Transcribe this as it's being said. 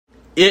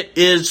It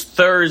is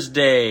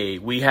Thursday.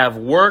 We have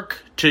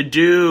work to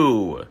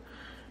do.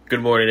 Good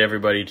morning,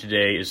 everybody.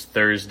 Today is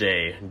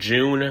Thursday,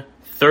 June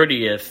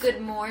 30th. Good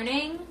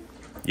morning.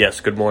 Yes,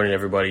 good morning,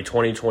 everybody.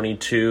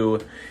 2022.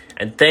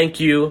 And thank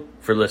you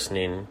for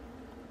listening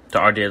to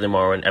our Daily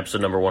Marwin,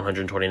 episode number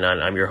 129.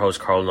 I'm your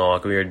host, Carl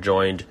Nowak. We are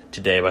joined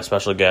today by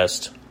special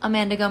guest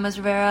Amanda Gomez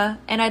Rivera.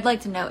 And I'd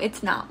like to know,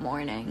 it's not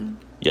morning.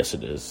 Yes,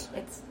 it is.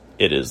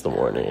 It is the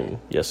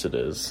morning. Yes, it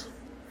is.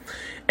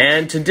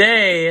 And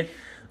today,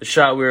 the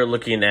shot we're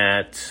looking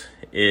at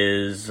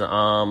is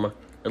a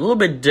little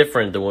bit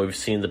different than what we've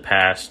seen the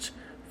past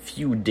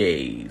few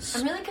days.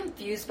 I'm really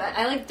confused, but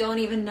I don't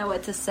even know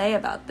what to say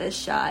about this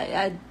shot.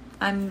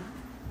 I'm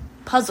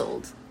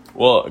puzzled.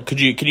 Well, can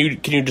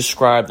you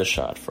describe the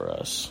shot for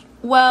us?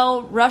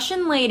 Well,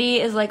 Russian lady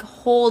is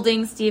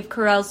holding Steve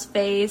Carell's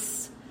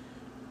face,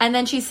 and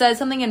then she says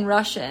something in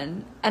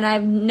Russian, and I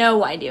have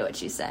no idea what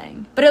she's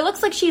saying. But it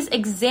looks like she's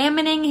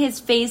examining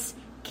his face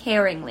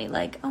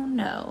caringly, oh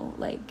no,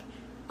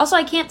 Also,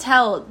 I can't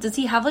tell, does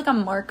he have a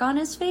mark on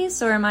his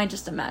face, or am I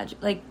just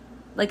imagining,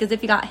 as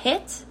if he got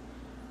hit?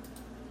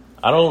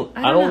 I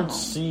don't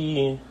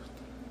see.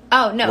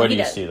 Oh no, where do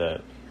you see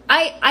that?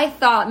 I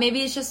thought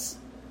maybe it's just,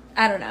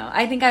 I don't know.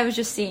 I think I was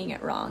just seeing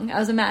it wrong. I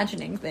was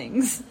imagining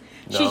things.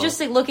 No. She's just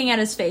looking at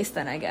his face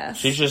then, I guess.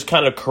 She's just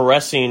kind of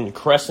caressing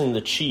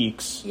the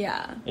cheeks.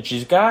 Yeah. And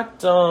she's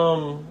got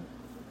some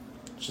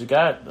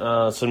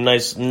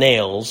nice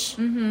nails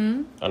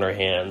on her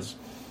hands.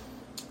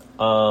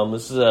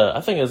 This is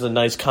I think it's a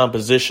nice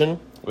composition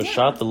of a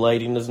shot. The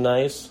lighting is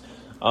nice.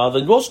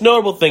 The most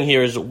notable thing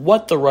here is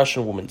what the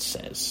Russian woman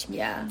says.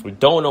 Yeah. We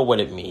don't know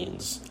what it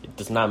means. It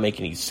does not make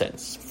any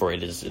sense, for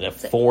it is in a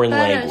foreign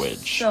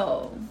language.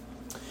 So.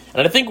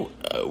 And I think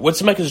what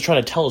Zemeckis is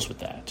trying to tell us with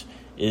that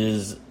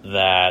is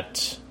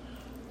that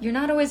you're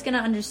not always going to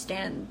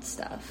understand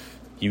stuff.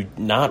 You're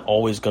not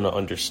always going to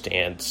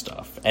understand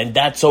stuff. And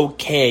that's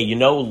okay.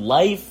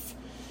 Life,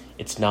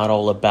 it's not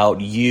all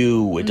about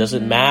you. It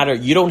doesn't matter.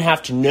 You don't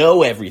have to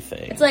know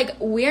everything. It's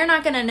we're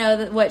not going to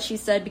know what she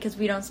said because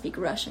we don't speak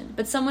Russian.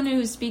 But someone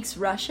who speaks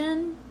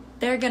Russian,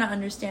 they're going to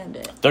understand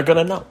it. They're going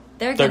to know.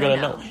 They're going to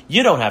know.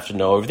 You don't have to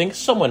know everything.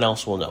 Someone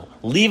else will know.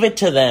 Leave it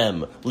to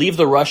them. Leave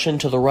the Russian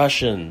to the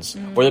Russians.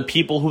 Or the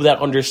people who that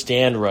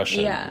understand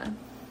Russian. Yeah.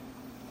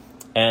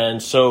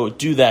 And so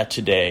do that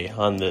today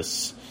on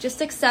this. Just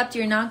accept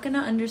you're not going to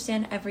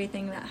understand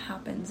everything that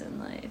happens in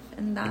life.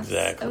 And that's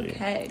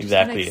okay. Just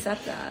Exactly.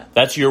 accept that.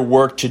 That's your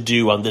work to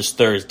do on this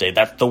Thursday.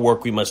 That's the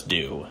work we must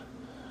do.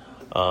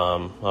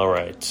 All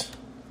right.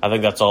 I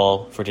think that's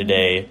all for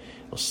today.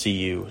 We'll see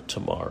you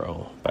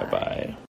tomorrow. Bye-bye.